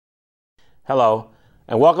Hello,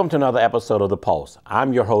 and welcome to another episode of The Pulse.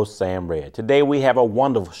 I'm your host, Sam Red. Today we have a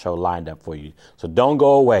wonderful show lined up for you, so don't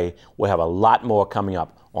go away. We'll have a lot more coming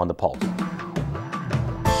up on The Pulse.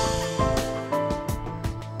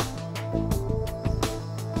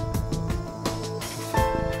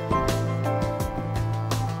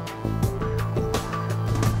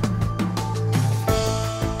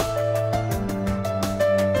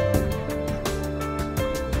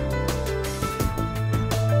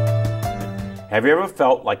 Have you ever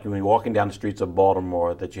felt like when you're walking down the streets of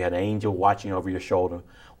Baltimore that you had an angel watching over your shoulder?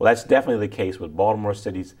 Well, that's definitely the case with Baltimore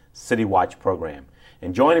City's City Watch program.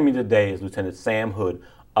 And joining me today is Lieutenant Sam Hood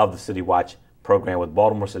of the City Watch program with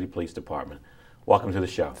Baltimore City Police Department. Welcome to the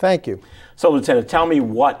show. Thank you. So, Lieutenant, tell me,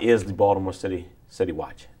 what is the Baltimore City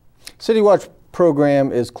Watch? City Watch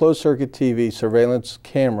program is closed-circuit TV surveillance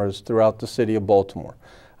cameras throughout the city of Baltimore,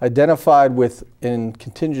 identified in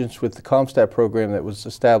contingence with the CompStat program that was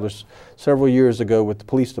established several years ago with the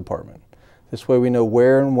police department. This way we know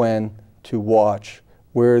where and when to watch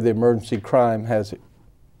where the emergency crime has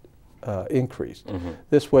increased.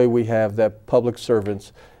 This way we have that public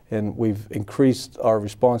servants, and we've increased our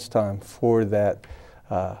response time for that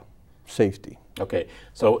safety. Okay,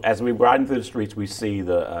 so as we're riding through the streets, we see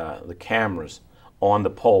the cameras on the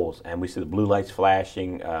poles, and we see the blue lights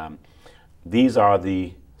flashing. These are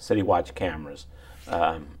the City Watch cameras.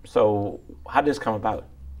 So how did this come about?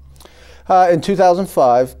 In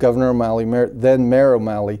 2005, Governor O'Malley, then Mayor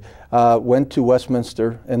O'Malley, went to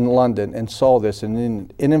Westminster in London and saw this, an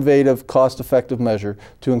innovative, cost-effective measure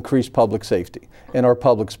to increase public safety in our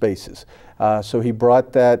public spaces. So he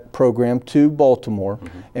brought that program to Baltimore,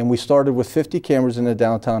 and we started with 50 cameras in the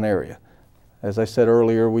downtown area. As I said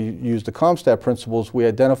earlier, we used the CompStat principles. We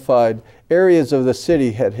identified areas of the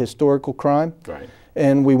city had historical crime. Right.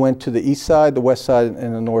 And we went to the east side, the west side,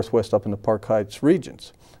 and the northwest up in the Park Heights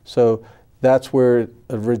regions. So that's where it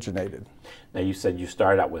originated. Now, you said you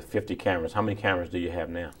started out with 50 cameras. How many cameras do you have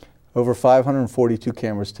now? Over 542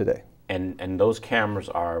 cameras today. And those cameras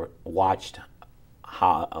are watched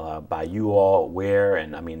by you all, where,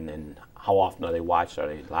 and I mean, and how often are they watched? Are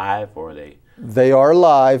they live, or are they? They are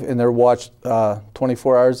live, and they're watched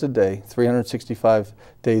 24 hours a day, 365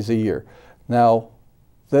 days a year. Now,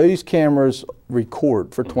 these cameras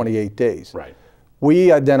record for 28 days. Right.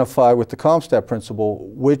 We identify with the CompStat principle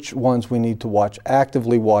which ones we need to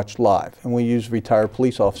actively watch live, and we use retired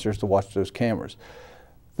police officers to watch those cameras.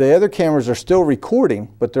 The other cameras are still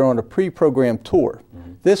recording, but they're on a pre-programmed tour.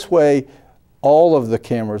 This way, all of the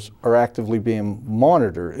cameras are actively being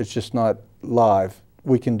monitored. It's just not live.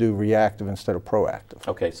 We can do reactive instead of proactive.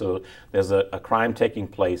 Okay, so there's a crime taking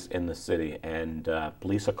place in the city, and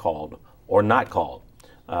police are called or not called.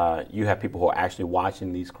 You have people who are actually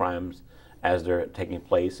watching these crimes as they're taking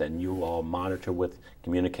place, and you all monitor with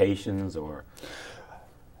communications, or?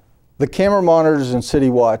 The camera monitors in City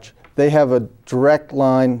Watch, they have a direct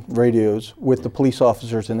line radios with the police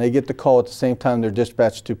officers, and they get the call at the same time they're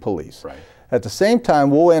dispatched to police. Right. At the same time,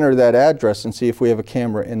 we'll enter that address and see if we have a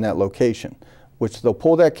camera in that location, which they'll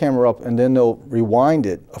pull that camera up, and then they'll rewind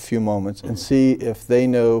it a few moments and see if they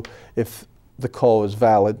know if the call is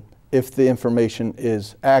valid, if the information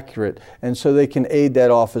is accurate, and so they can aid that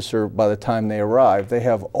officer by the time they arrive. They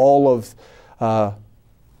have all of the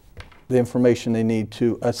information they need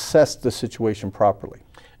to assess the situation properly.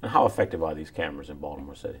 And how effective are these cameras in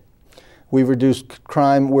Baltimore City? We've reduced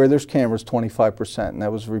crime where there's cameras 25%, and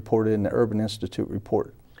that was reported in the Urban Institute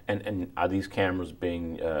report. And are these cameras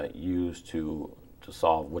being used to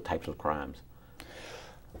solve what types of crimes?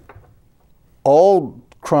 All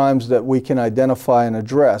crimes that we can identify and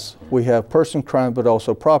address. We have person crime, but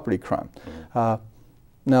also property crime.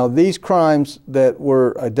 Now, these crimes that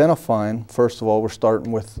we're identifying, first of all, we're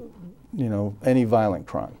starting with, any violent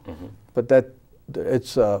crime. But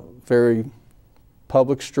it's a very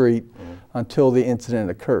public street until the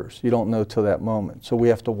incident occurs. You don't know till that moment. So we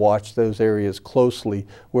have to watch those areas closely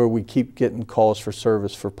where we keep getting calls for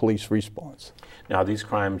service for police response. Now, these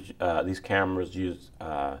cameras used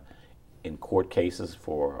in court cases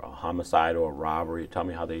for a homicide or a robbery. Tell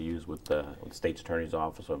me how they're used with the State's Attorney's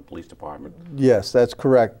Office or the Police Department. Yes, that's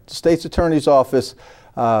correct. The State's Attorney's Office,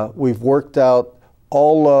 we've worked out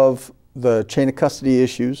all of the chain of custody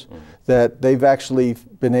issues that they've actually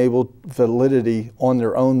been able validity on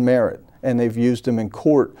their own merit, and they've used them in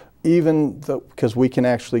court, even because we can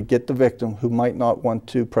actually get the victim who might not want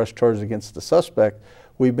to press charges against the suspect.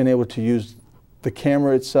 We've been able to use the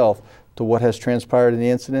camera itself to what has transpired in the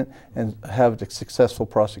incident and have a successful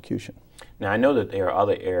prosecution. Now, I know that there are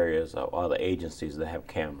other areas, other agencies that have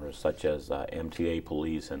cameras, such as MTA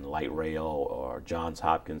Police and Light Rail, or Johns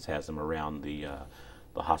Hopkins has them around the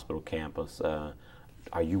the hospital campus. Do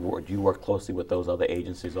you work closely with those other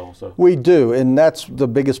agencies also? We do, and that's the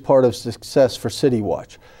biggest part of success for City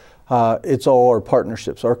Watch. It's all our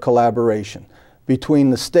partnerships, our collaboration between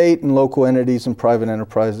the state and local entities and private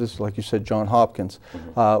enterprises, like you said, John Hopkins.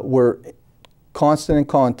 We're constant in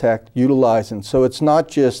contact, utilizing. So it's not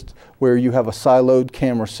just where you have a siloed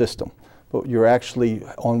camera system, but you're actually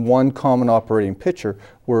on one common operating picture.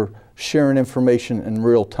 We're sharing information in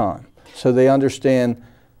real time, so they understand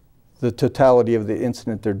the totality of the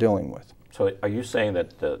incident they're dealing with. So are you saying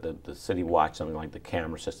that the City Watch, something like the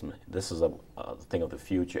camera system, this is a thing of the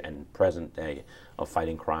future and present day of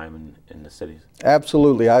fighting crime in the cities?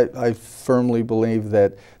 Absolutely. I firmly believe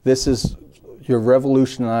that this is, you're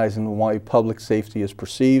revolutionizing the way public safety is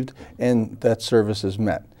perceived and that service is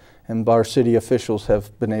met. And our city officials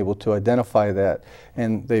have been able to identify that,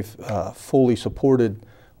 and they've fully supported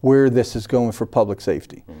where this is going for public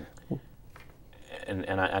safety. And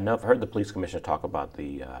I know I've heard the police commissioner talk about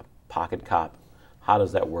the pocket cop. How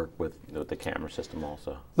does that work with the camera system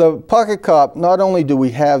also? The pocket cop, not only do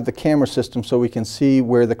we have the camera system so we can see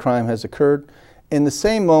where the crime has occurred, in the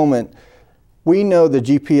same moment, we know the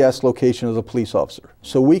GPS location of the police officer.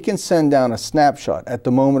 So we can send down a snapshot at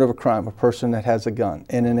the moment of a crime, a person that has a gun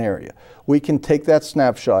in an area. We can take that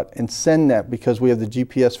snapshot and send that, because we have the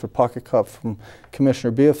GPS for pocket cop from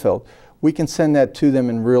Commissioner Bielefeld, we can send that to them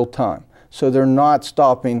in real time. So they're not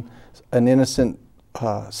stopping an innocent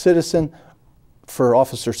citizen for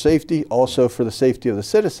officer safety, also for the safety of the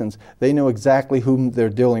citizens. They know exactly whom they're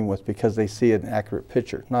dealing with because they see an accurate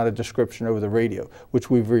picture, not a description over the radio, which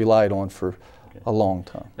we've relied on for a long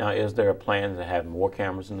time. Now, is there a plan to have more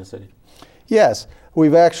cameras in the city? Yes,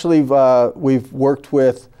 we've actually we've worked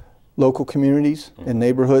with local communities and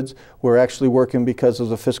neighborhoods. We're actually working, because of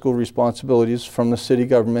the fiscal responsibilities from the city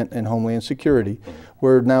government and Homeland Security.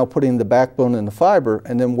 We're now putting the backbone in the fiber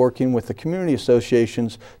and then working with the community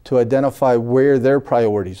associations to identify where their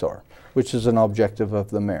priorities are, which is an objective of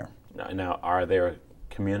the mayor. Now, are there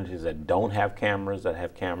communities that don't have cameras that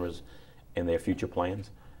have cameras in their future plans?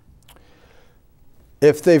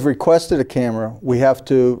 If they've requested a camera, we have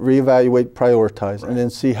to reevaluate, prioritize, and then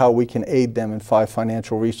see how we can aid them and find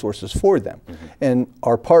financial resources for them. And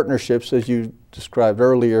our partnerships, as you described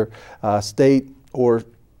earlier, state or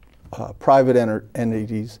private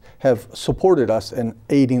entities have supported us in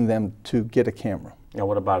aiding them to get a camera. Now,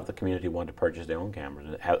 what about if the community wanted to purchase their own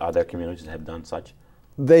cameras? Are there communities that have done such?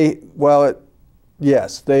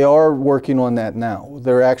 Yes, they are working on that now.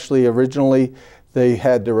 They're actually originally, they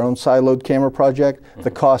had their own siloed camera project.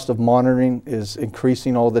 The cost of monitoring is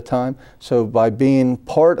increasing all the time. So by being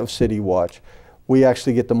part of City Watch, we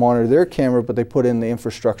actually get to monitor their camera, but they put in the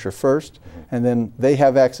infrastructure first, and then they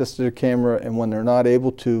have access to their camera, and when they're not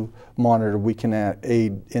able to monitor, we can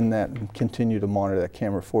aid in that and continue to monitor that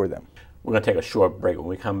camera for them. We're going to take a short break. When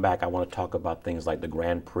we come back, I want to talk about things like the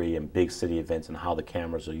Grand Prix and big city events and how the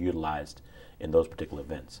cameras are utilized in those particular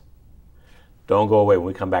events. Don't go away. When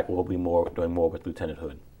we come back, we'll be doing more with Lieutenant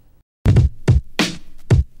Hood.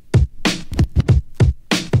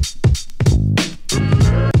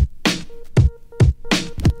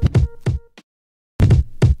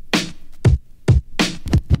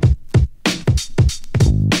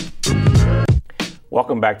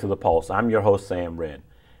 Welcome back to The Pulse. I'm your host, Sam Red.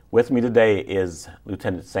 With me today is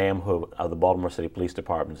Lieutenant Sam Hood of the Baltimore City Police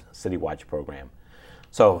Department's City Watch program.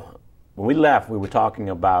 So when we left, we were talking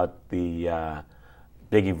about the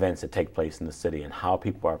big events that take place in the city and how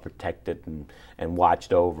people are protected and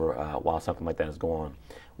watched over while something like that is going on.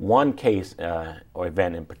 One case or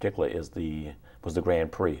event in particular was the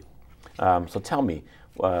Grand Prix. So tell me,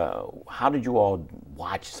 how did you all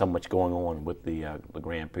watch so much going on with the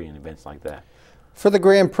Grand Prix and events like that? For the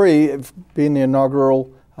Grand Prix, being the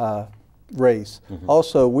inaugural race,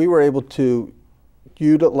 also we were able to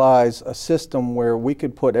utilize a system where we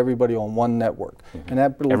could put everybody on one network. And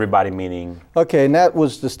that everybody meaning? Okay, and that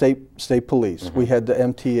was the state police. We had the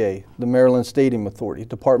MTA, the Maryland Stadium Authority,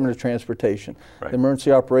 Department of Transportation, the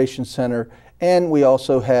Emergency Operations Center, and we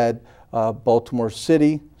also had Baltimore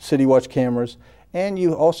City Watch cameras, and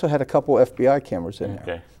you also had a couple FBI cameras in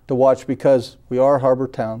there to watch, because we are a harbor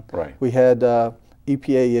town. We had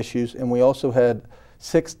EPA issues, and we also had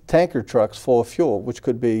 6 tanker trucks full of fuel, which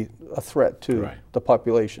could be a threat to the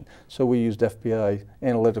population. So we used FBI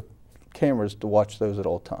analytic cameras to watch those at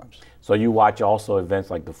all times. So you watch also events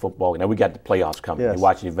like the football. Now we got the playoffs coming. You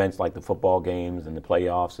watch events like the football games and the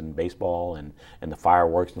playoffs and baseball and the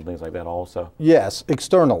fireworks and things like that also? Yes,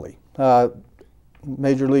 externally.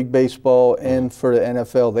 Major League Baseball and for the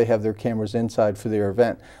NFL, they have their cameras inside for their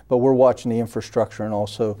event, but we're watching the infrastructure and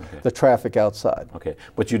also the traffic outside. Okay,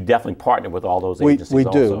 but you definitely partner with all those agencies. We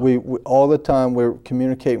do. Also. We all the time we're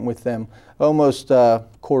communicating with them. Almost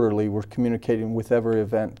quarterly, we're communicating with every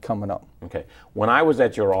event coming up. Okay. When I was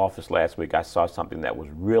at your office last week, I saw something that was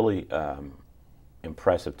really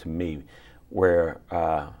impressive to me, where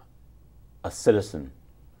a citizen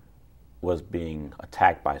was being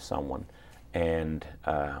attacked by someone, and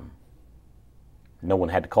no one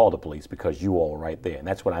had to call the police because you all were right there. And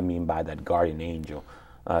that's what I mean by that guardian angel.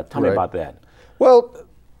 Tell me about that. Well,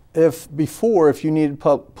 if you needed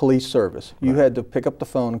police service, you had to pick up the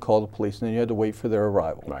phone and call the police, and then you had to wait for their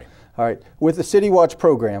arrival. Right. All right. With the City Watch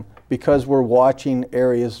program, because we're watching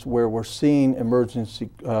areas where we're seeing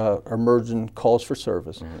emergent calls for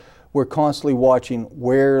service, we're constantly watching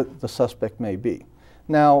where the suspect may be.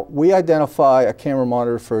 Now, we identify a camera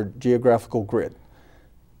monitor for geographical grid.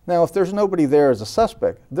 Now, if there's nobody there as a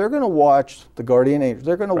suspect, they're going to watch the guardian angel.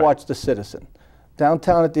 They're going to watch the citizen.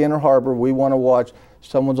 Downtown at the Inner Harbor, we want to watch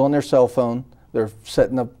someone's on their cell phone. They're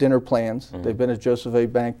setting up dinner plans. They've been at Joseph A.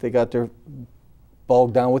 Bank. They got their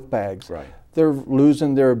bogged down with bags. Right. They're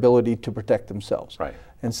losing their ability to protect themselves. Right.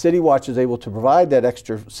 And City Watch is able to provide that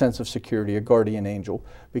extra sense of security, a guardian angel,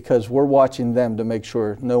 because we're watching them to make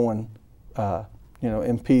sure no one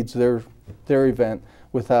impedes their event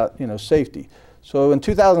without safety. So in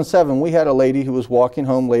 2007, we had a lady who was walking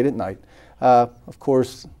home late at night. Of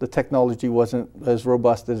course, the technology wasn't as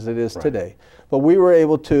robust as it is today. But we were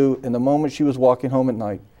able to, in the moment she was walking home at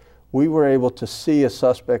night, we were able to see a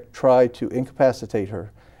suspect try to incapacitate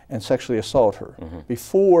her and sexually assault her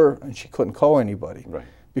before, and she couldn't call anybody,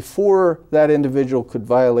 before that individual could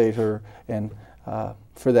violate her and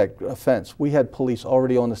for that offense. We had police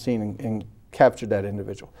already on the scene and captured that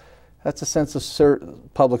individual. That's a sense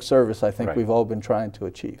of public service I think we've all been trying to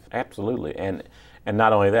achieve. Absolutely, and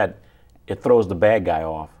not only that, it throws the bad guy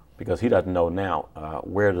off because he doesn't know now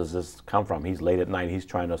where does this come from. He's late at night, he's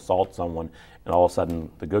trying to assault someone, and all of a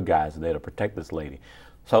sudden the good guys are there to protect this lady.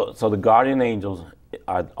 So the guardian angels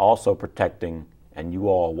are also protecting, and you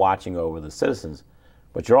all are watching over the citizens,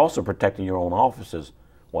 but you're also protecting your own officers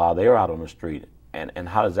while they're out on the street. And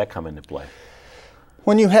how does that come into play?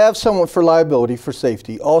 When you have someone for liability, for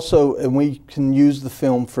safety, also, and we can use the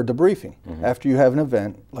film for debriefing. After you have an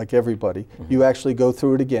event, like everybody, you actually go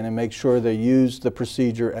through it again and make sure they use the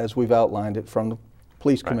procedure as we've outlined it from the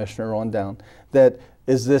police commissioner on down. That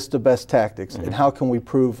is this the best tactics, and how can we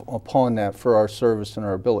prove upon that for our service and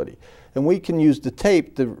our ability? And we can use the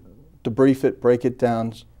tape to debrief it, break it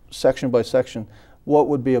down section by section. What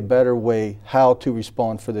would be a better way, how to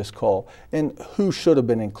respond for this call, and who should have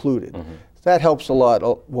been included. That helps a lot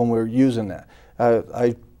when we're using that.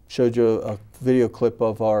 I showed you a video clip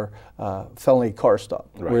of our felony car stop,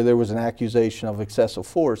 where there was an accusation of excessive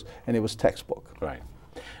force, and it was textbook. Right.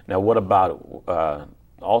 Now, what about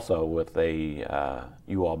also with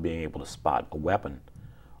you all being able to spot a weapon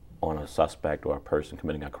on a suspect or a person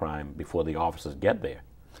committing a crime before the officers get there?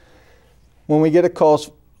 When we get a call,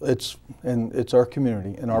 it's our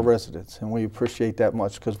community and our residents, and we appreciate that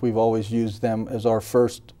much because we've always used them as our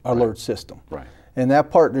first alert system. Right. In that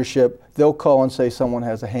partnership, they'll call and say someone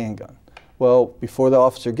has a handgun. Well, before the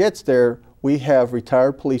officer gets there, we have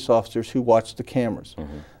retired police officers who watch the cameras.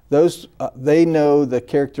 Those they know the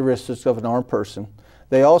characteristics of an armed person.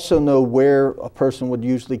 They also know where a person would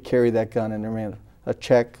usually carry that gun in their hand.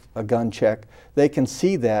 A gun check. They can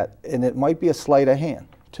see that, and it might be a sleight of hand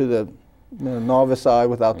to the novice eye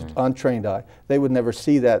without the untrained eye. They would never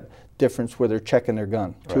see that difference where they're checking their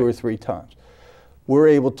gun 2 or 3 times. We're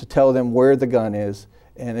able to tell them where the gun is,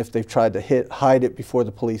 and if they've tried to hide it before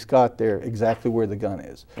the police got there, exactly where the gun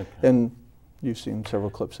is. And you've seen several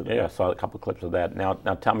clips of that. Yeah, I saw a couple of clips of that. Now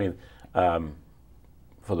tell me,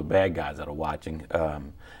 for the bad guys that are watching,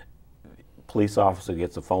 police officer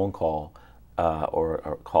gets a phone call or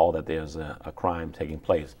a call that there's a crime taking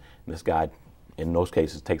place. And this guy, in most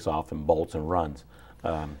cases, takes off and bolts and runs.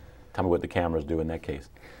 Tell me what the cameras do in that case.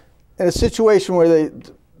 In a situation where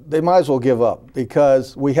they might as well give up,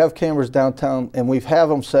 because we have cameras downtown and we have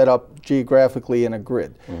them set up geographically in a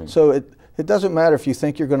grid. So it doesn't matter if you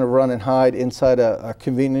think you're going to run and hide inside a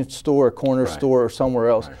convenience store, a corner store, or somewhere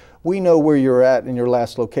else. We know where you're at in your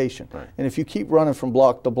last location. And if you keep running from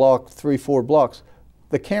block to block, 3, 4 blocks,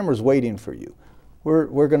 the camera's waiting for you.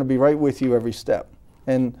 We're going to be right with you every step.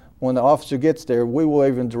 And when the officer gets there, we will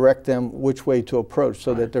even direct them which way to approach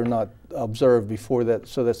so that they're not observed before that,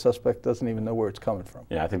 so that suspect doesn't even know where it's coming from.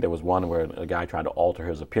 Yeah, I think there was one where a guy tried to alter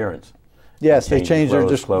his appearance, Yes, they changed their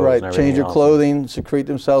change their else. clothing, secrete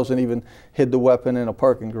themselves, and even hid the weapon in a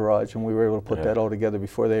parking garage, and we were able to put that all together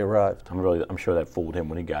before they arrived. I'm sure that fooled him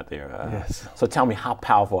when he got there. Yes. So tell me, how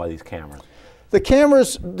powerful are these cameras? The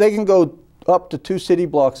cameras, they can go up to 2 city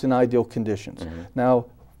blocks in ideal conditions. Now,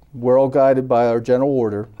 we're all guided by our general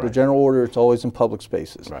order. The general order, it's always in public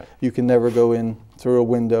spaces. You can never go in through a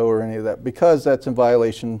window or any of that, because that's in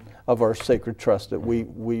violation of our sacred trust that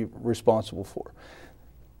we're responsible for.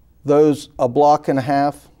 Those a block and a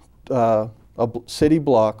half, a city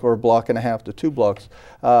block, or a block and a half to 2 blocks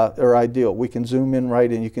are ideal. We can zoom in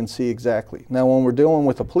right and you can see exactly. Now, when we're dealing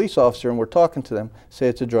with a police officer and we're talking to them, say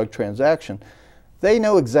it's a drug transaction, they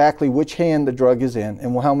know exactly which hand the drug is in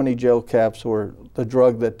and how many gel caps or the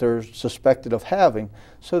drug that they're suspected of having.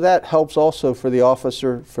 So that helps also for the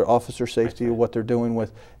officer, for officer safety, of what they're doing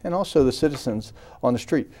with, and also the citizens on the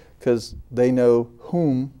street, because they know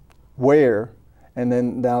whom, where, and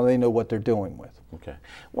then now they know what they're doing with. Okay.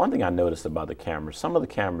 One thing I noticed about the cameras, some of the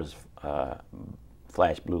cameras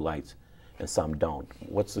flash blue lights and some don't.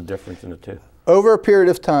 What's the difference in the two? Over a period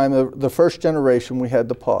of time, the first generation, we had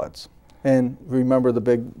the pods. And remember the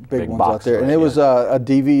big ones out there. And it was a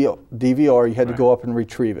DVR, you had to go up and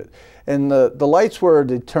retrieve it. And the lights were a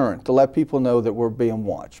deterrent to let people know that we're being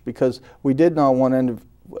watched, because we did not want to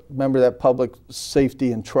remember that public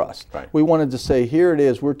safety and trust. We wanted to say, here it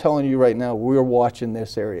is, we're telling you right now, we're watching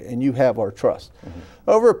this area and you have our trust.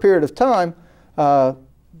 Over a period of time, the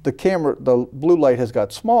blue light has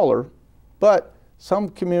got smaller, but some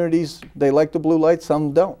communities, they like the blue light,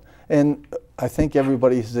 some don't. And I think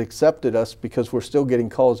everybody has accepted us because we're still getting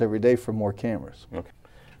calls every day for more cameras. Okay.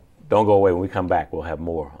 Don't go away. When we come back, we'll have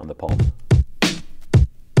more on the Pulse.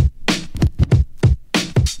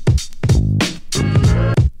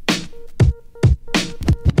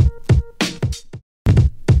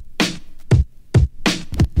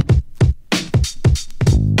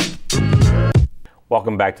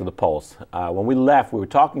 Welcome back to the Pulse. When we left, we were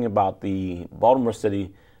talking about the Baltimore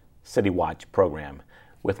City Watch program.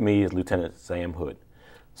 With me is Lieutenant Sam Hood.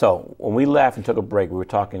 So when we left and took a break, we were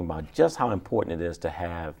talking about just how important it is to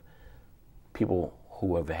have people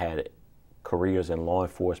who have had careers in law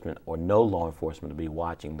enforcement or no law enforcement to be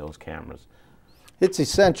watching those cameras. It's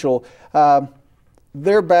essential.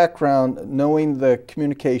 Their background, knowing the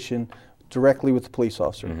communication directly with the police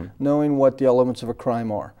officer, knowing what the elements of a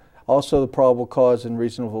crime are, also the probable cause and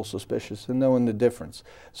reasonable suspicious, and knowing the difference,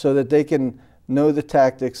 so that they can know the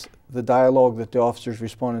tactics, the dialogue that the officers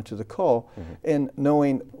responding to the call, and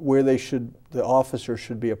knowing where the officer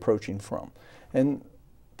should be approaching from. And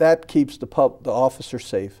that keeps the officer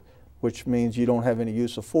safe, which means you don't have any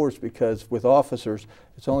use of force, because with officers,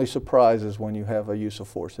 it's only surprises when you have a use of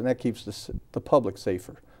force, and that keeps the public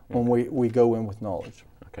safer when we go in with knowledge.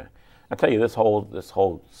 Okay. I tell you, this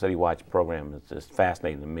whole City Watch program is just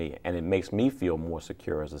fascinating to me, and it makes me feel more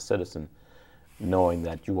secure as a citizen, knowing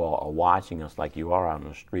that you all are watching us like you are out on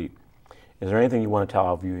the street. Is there anything you want to tell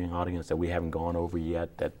our viewing audience that we haven't gone over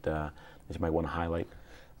yet that you might want to highlight?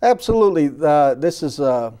 Absolutely. This is,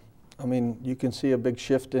 I mean, you can see a big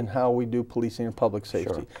shift in how we do policing and public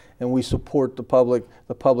safety. And we support the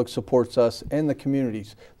public supports us, and the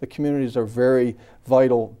communities. The communities are very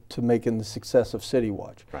vital to making the success of City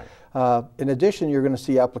Watch. In addition, you're going to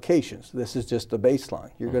see applications. This is just the baseline.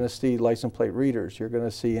 You're going to see license plate readers. You're going to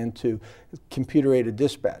see into computer-aided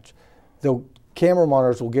dispatch. The camera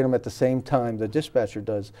monitors will get them at the same time the dispatcher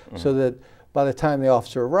does, so that by the time the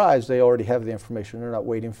officer arrives, they already have the information. They're not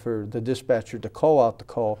waiting for the dispatcher to call out the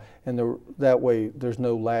call, and that way there's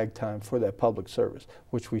no lag time for that public service,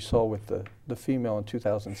 which we saw with the female in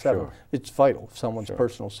 2007. It's vital, someone's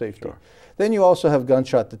personal safety. Then you also have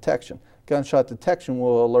gunshot detection. Gunshot detection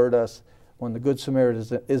will alert us when the Good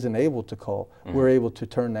Samaritan isn't able to call. We're able to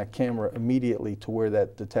turn that camera immediately to where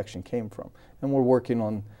that detection came from. And we're working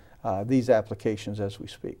on these applications as we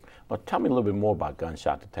speak. Well, tell me a little bit more about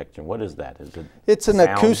gunshot detection. What is that? It's an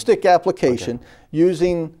acoustic application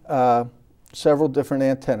using several different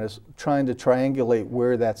antennas, trying to triangulate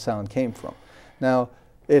where that sound came from. Now,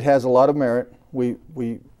 it has a lot of merit. We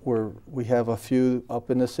have a few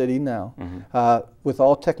up in the city now. With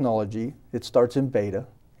all technology, it starts in beta,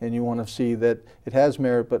 and you want to see that it has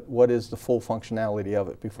merit, but what is the full functionality of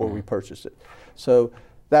it before we purchase it? So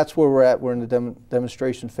that's where we're at. We're in the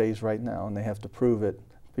demonstration phase right now, and they have to prove it,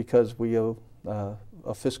 because we owe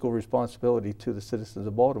a fiscal responsibility to the citizens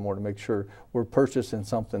of Baltimore to make sure we're purchasing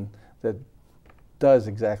something that does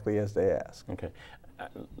exactly as they ask. Okay.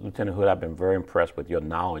 Lieutenant Hood, I've been very impressed with your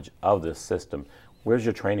knowledge of this system. Where's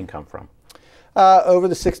your training come from? Over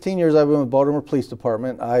the 16 years I've been with Baltimore Police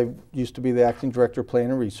Department, I used to be the acting director of plan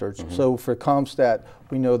and research. So for CompStat,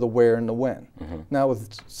 we know the where and the when. Now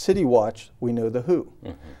with City Watch, we know the who.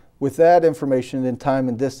 With that information and time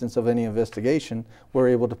and distance of any investigation, we're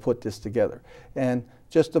able to put this together. And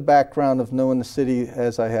just the background of knowing the city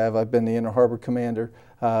as I have, I've been the Inner Harbor Commander,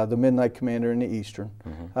 the Midnight Commander in the Eastern,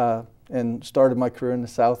 and started my career in the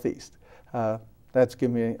Southeast. That's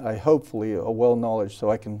given me, hopefully, a well-knowledge so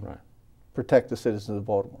I can protect the citizens of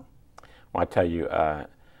Baltimore. Well, I tell you,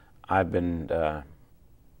 I've been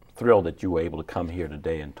thrilled that you were able to come here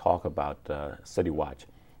today and talk about City Watch.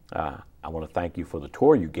 I want to thank you for the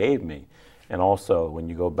tour you gave me, and also when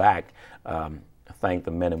you go back, thank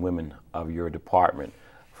the men and women of your department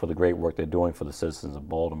for the great work they're doing for the citizens of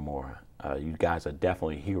Baltimore. You guys are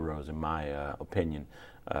definitely heroes in my opinion,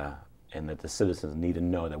 and that the citizens need to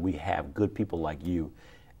know that we have good people like you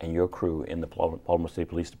and your crew in the Baltimore City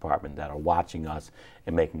Police Department that are watching us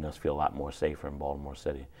and making us feel a lot more safer in Baltimore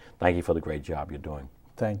City. Thank you for the great job you're doing.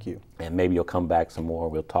 Thank you. And maybe you'll come back some more.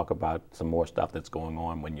 We'll talk about some more stuff that's going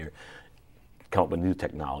on when you're come up with new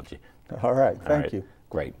technology. All right, thank you.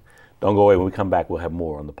 Great. Don't go away. When we come back, we'll have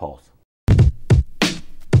more on The Pulse.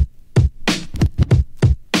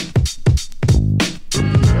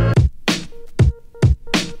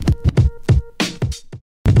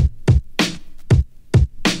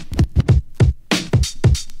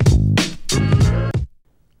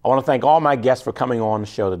 I want to thank all my guests for coming on the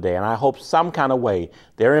show today, and I hope some kind of way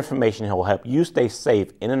their information will help you stay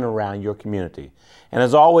safe in and around your community. And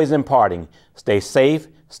as always in parting, stay safe,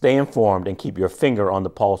 stay informed, and keep your finger on the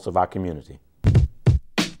pulse of our community.